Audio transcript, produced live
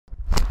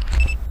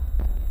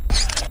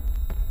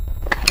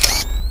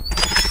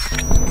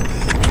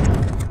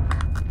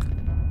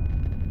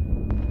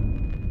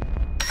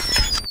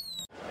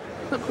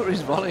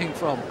he's volleying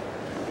from.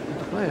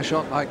 To play a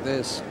shot like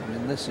this, I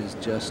mean, this is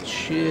just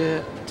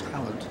sheer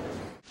talent.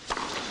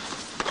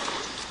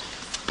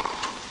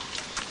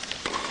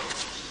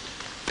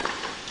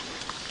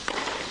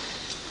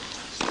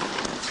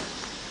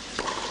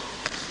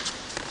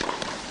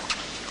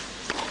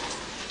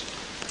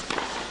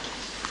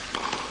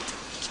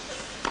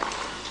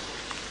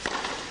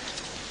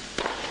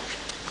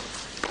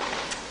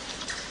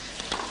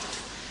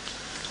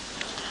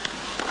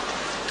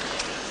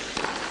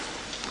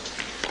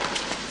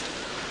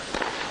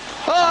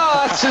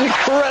 That's an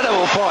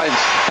incredible point.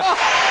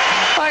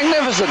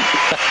 Magnificent.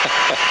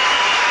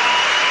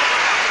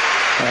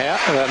 Yeah,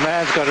 the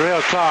man's got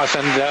real class,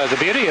 and the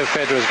beauty of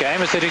Federer's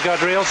game is that he's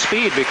got real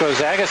speed, because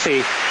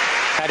Agassi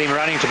had him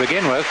running to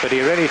begin with, but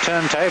he really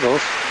turned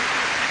tables.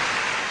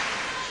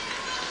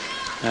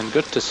 And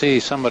good to see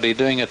somebody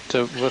doing it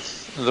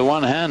with the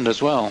one hand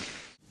as well.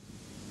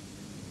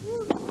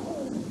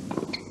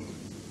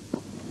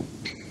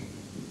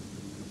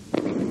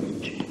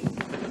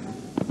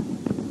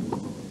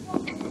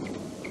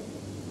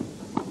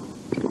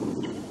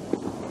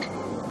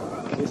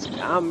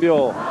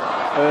 Cambio,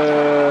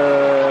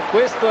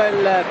 questo è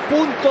il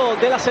punto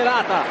della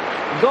serata.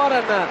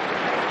 Goran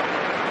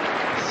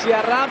si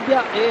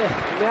arrabbia e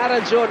ne ha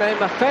ragione,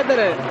 ma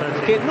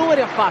Federer che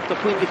numeri ha fatto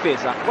qui in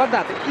difesa?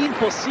 Guardate,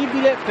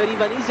 impossibile per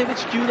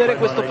Ivanisevic chiudere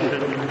questo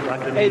punto.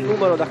 È il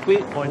numero da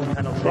qui,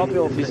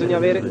 proprio bisogna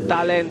avere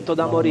talento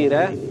da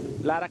morire.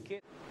 La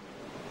racchetta.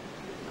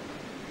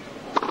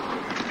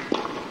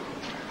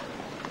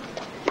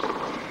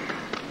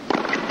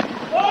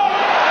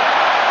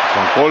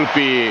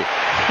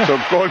 Sono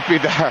colpi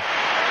da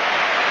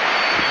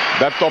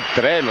top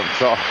 3, non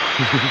so.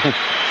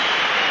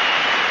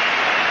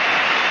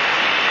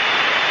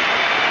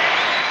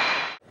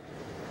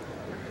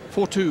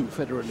 4-2,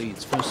 Federer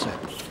leads first set.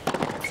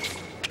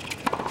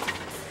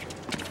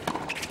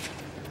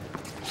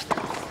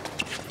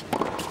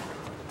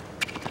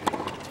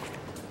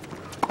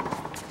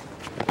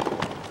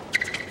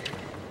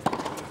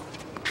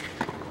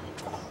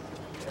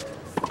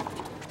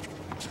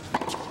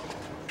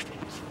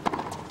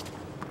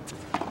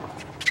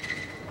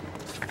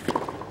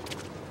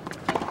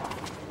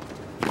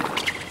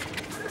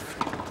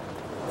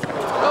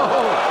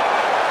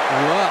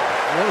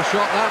 What a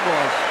shot that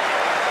was.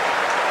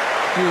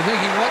 You were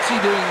thinking, what's he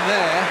doing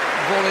there?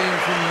 Volleying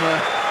from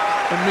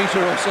a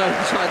metre or so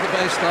inside the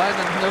baseline,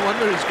 and no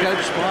wonder his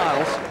coach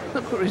smiles.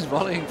 Look where he's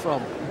volleying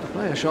from. To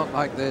play a shot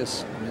like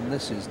this, I mean,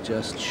 this is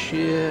just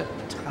sheer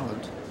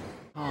talent.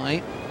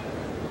 High.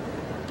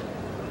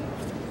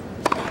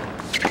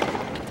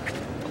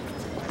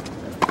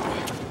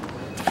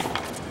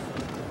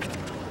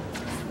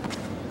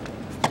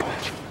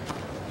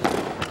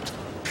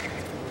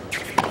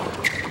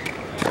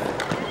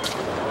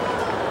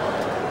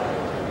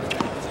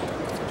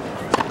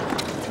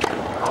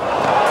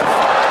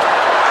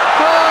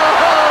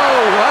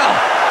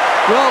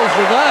 Roles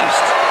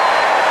reversed.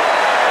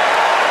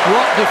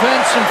 What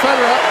defence from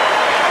Federer.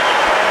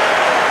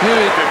 Here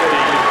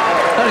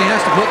he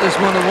has to put this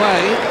one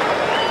away.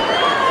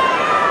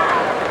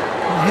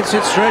 He hits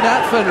it straight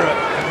at Federer.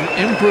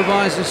 He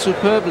improvises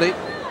superbly.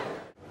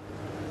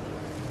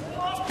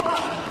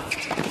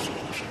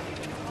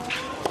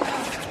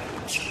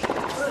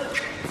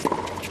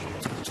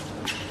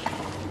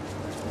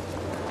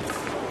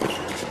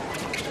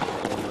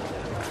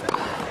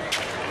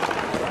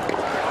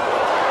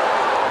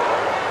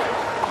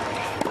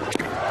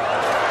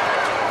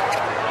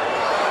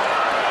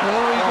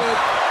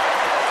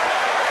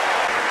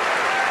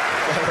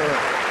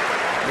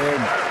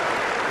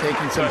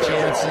 Taking some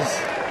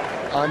chances.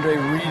 Andre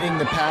reading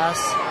the pass.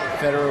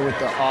 Federer with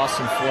the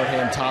awesome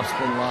forehand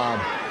topspin lob.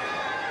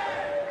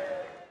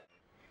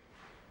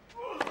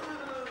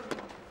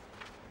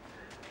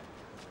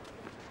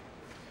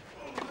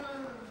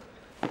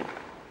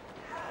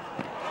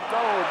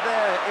 Oh,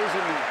 there is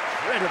an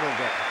incredible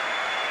goal.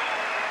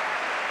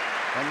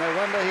 And no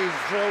wonder he's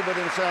thrilled with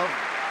himself.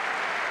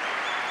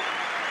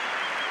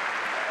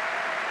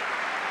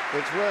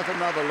 It's worth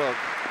another look,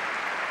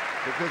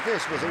 because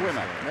this was a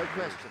winner, no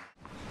question.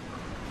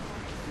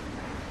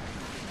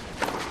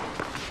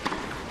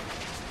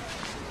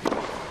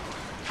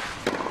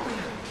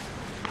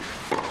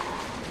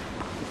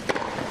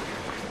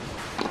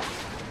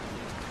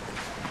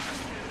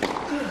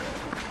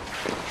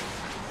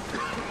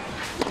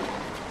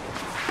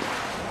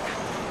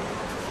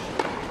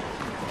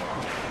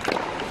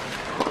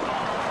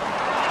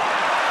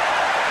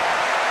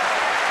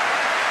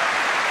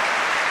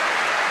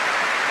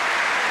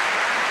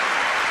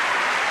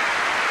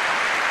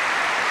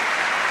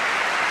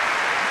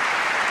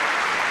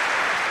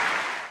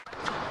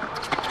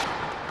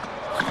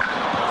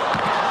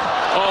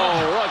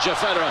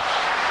 Federer.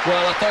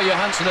 Well, I thought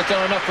Johansson had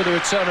done enough with the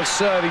return of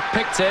serve. He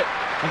picked it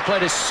and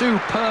played a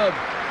superb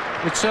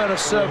return of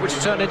serve, which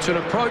turned into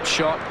an approach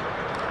shot.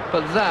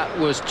 But that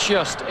was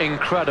just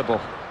incredible.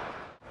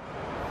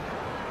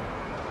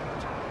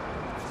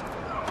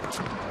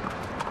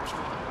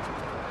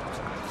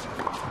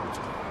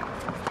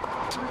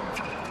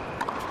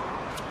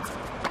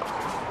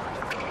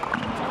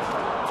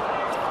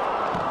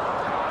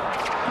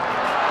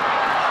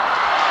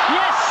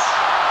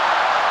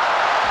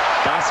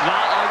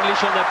 war eigentlich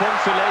schon der Punkt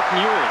für Leighton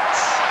Hewitt.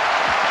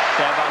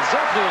 Der war so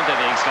früh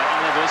unterwegs, weil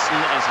alle wussten,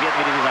 es wird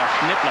wieder dieser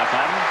Schnippler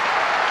kommen.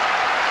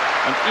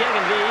 Und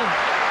irgendwie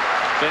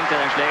bringt er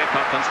den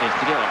Schlägerkopf ans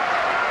richtige Ort.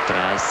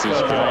 30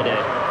 beide.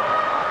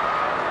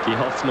 Die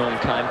Hoffnung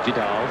keimt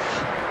wieder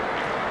auf.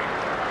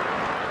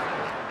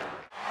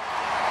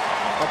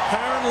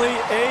 Apparently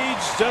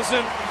age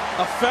doesn't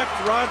affect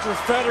Roger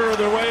Federer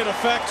the way it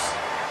affects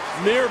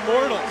mere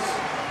mortals.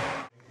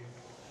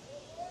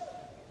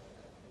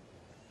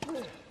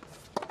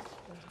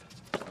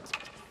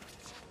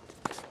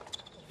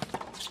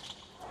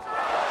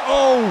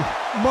 Oh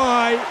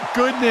my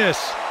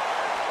goodness.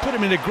 Put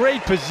him in a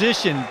great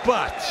position,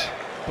 but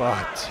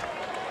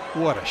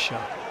what a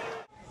shot.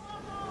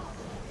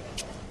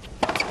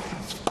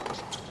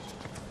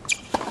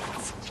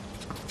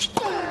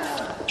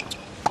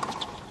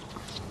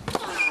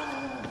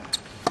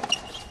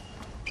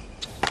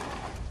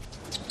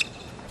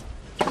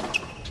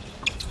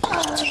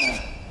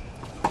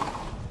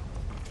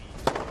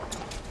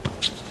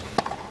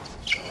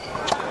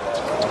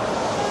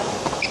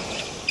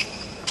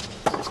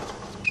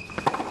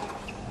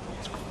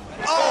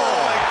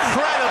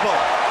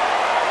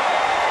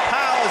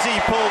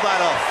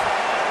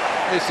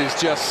 This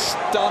is just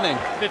stunning.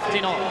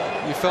 15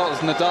 on. You felt as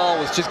Nadal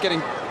was just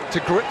getting to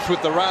grips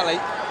with the rally.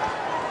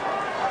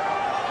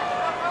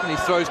 And he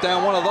throws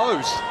down one of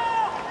those.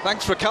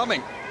 Thanks for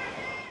coming.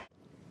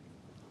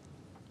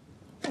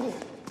 You've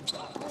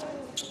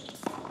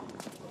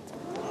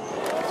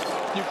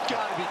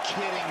got to be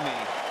kidding me.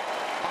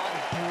 On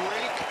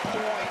break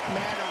point,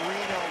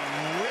 Manarino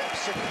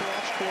rips a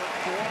cross-court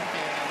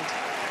forehand,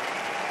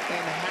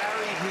 and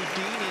Harry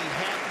Houdini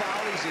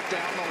hand-volleys it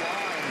down the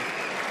line.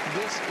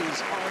 This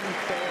is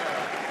unfair.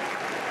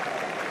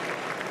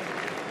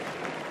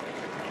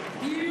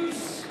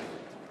 Use.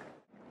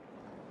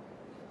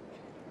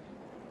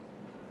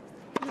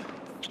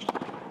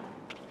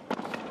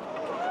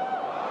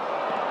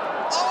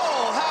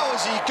 Oh, how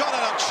has he got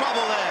out of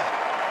trouble there?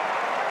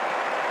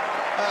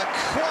 A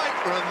quite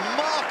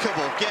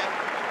remarkable get.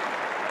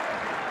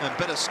 A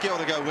bit of skill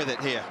to go with it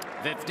here.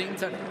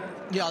 15-10.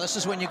 Yeah, this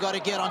is when you got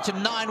to get onto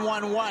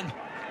 9-1-1,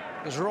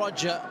 because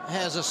Roger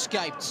has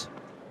escaped.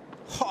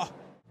 Ha.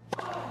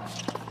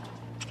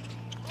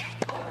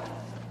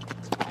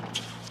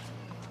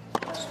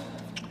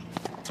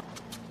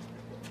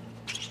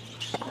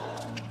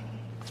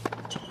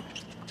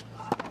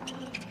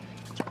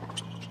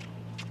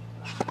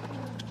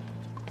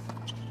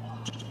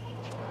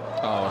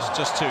 Oh, it's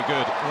just too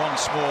good.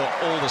 Once more,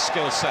 all the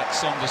skill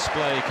sets on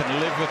display. Can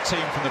live with team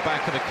from the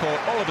back of the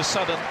court. All of a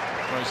sudden,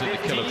 throws in the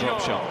killer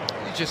drop shot.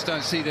 You just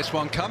don't see this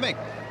one coming.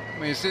 I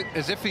mean, it's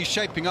as if he's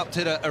shaping up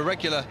to a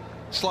regular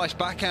slice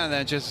backhand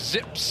there, just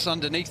zips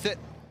underneath it.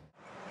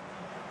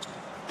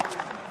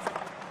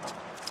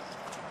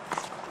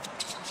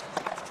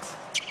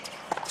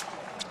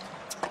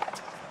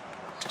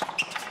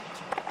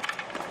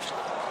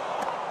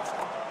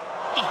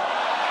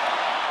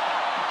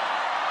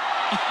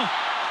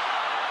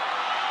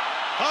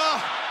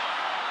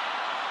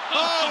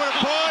 Oh, what a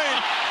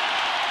point!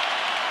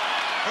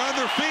 They're on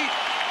their feet.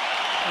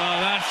 Oh,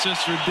 that's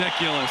just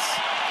ridiculous.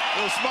 A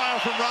little smile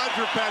from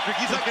Roger, Patrick.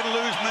 He's not going to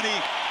lose many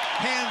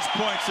hands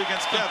points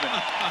against Kevin.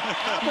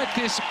 How about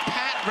this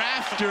Pat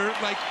Rafter,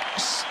 like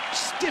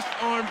stiff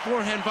arm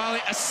forehand volley,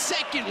 a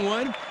second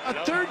one, a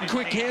third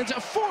quick hands, a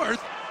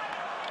fourth,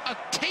 a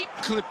tape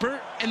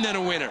clipper, and then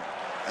a winner.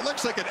 It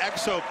looks like an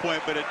exo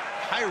point, but at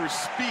higher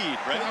speed,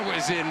 right? That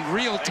was in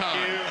real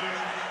time.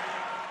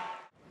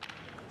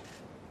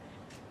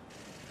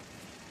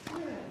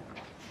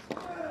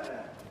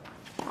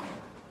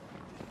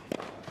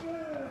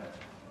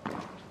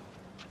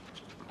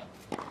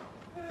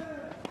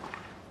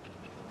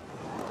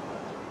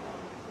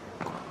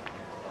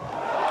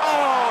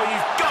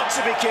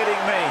 To be kidding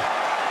me.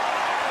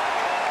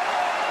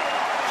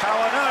 How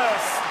on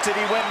earth did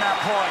he win that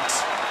point?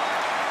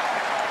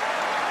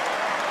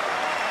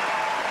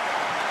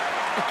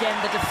 Again,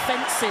 the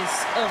defences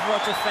of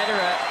Roger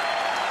Federer.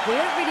 We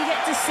don't really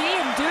get to see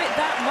him do it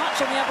that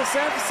much on the other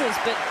surfaces,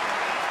 but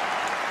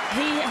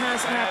he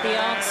has had the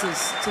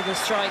answers to the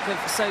strike of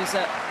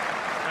Sousa.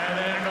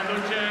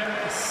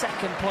 The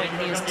second point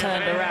he has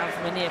turned around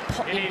from a near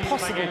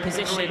impossible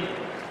position.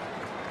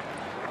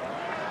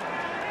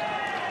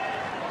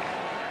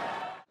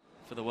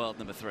 For the world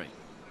number 3.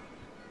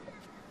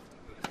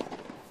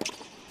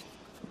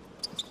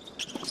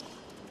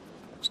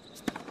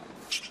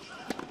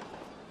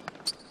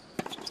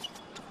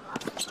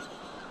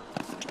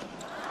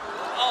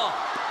 Oh,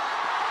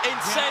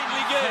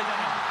 insanely good.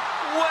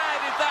 Where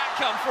did that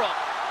come from?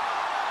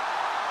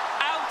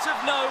 Out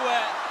of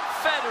nowhere,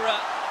 Federer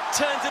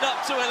turns it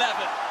up to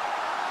 11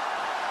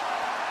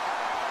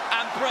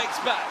 and breaks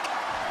back.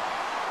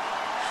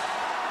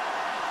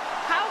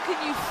 How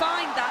can you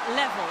find that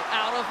level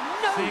out of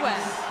nowhere?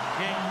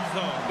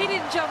 He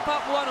didn't jump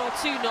up 1 or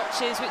 2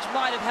 notches, which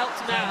might have helped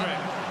him out.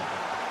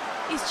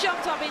 He's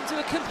jumped up into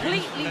a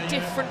completely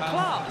different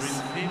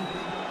class.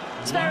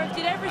 Zverev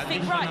did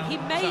everything right. He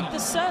made the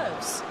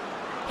serves.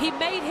 he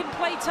made him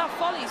play tough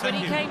volleys when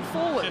he came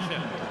forward.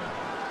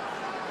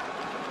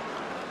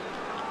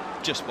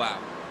 Just wow.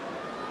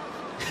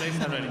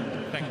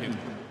 Thank you.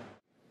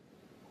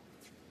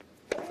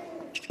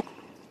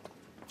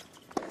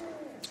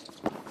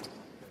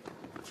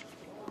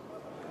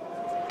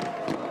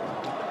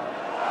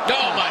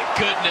 Oh my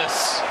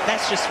goodness.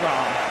 That's just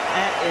wrong.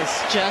 That is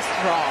just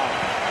wrong.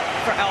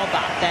 For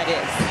Elba, that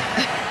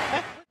is.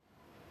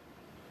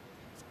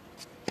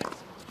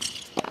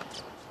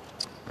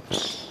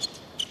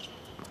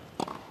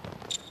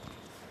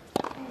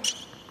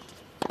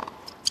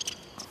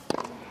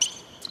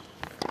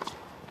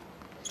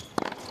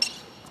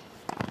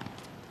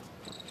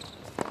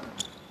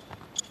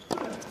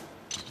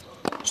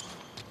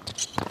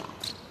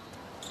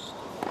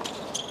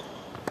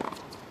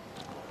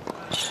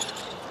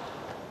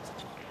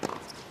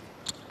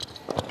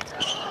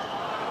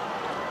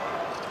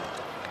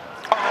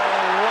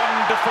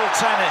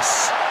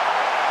 Tennis.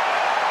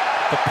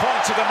 The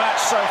point of the match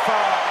so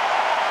far.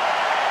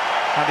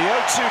 And the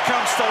 0-2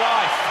 comes to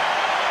life.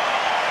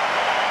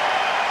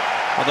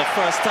 For the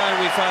first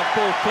time we've had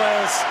both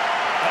players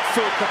at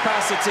full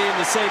capacity in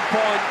the same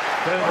point,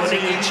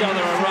 running each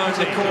other around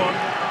the court.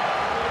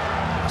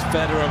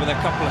 Federer with a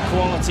couple of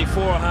quality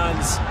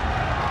forehands,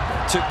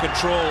 took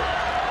control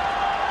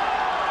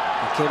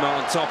and came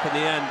out on top in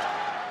the end.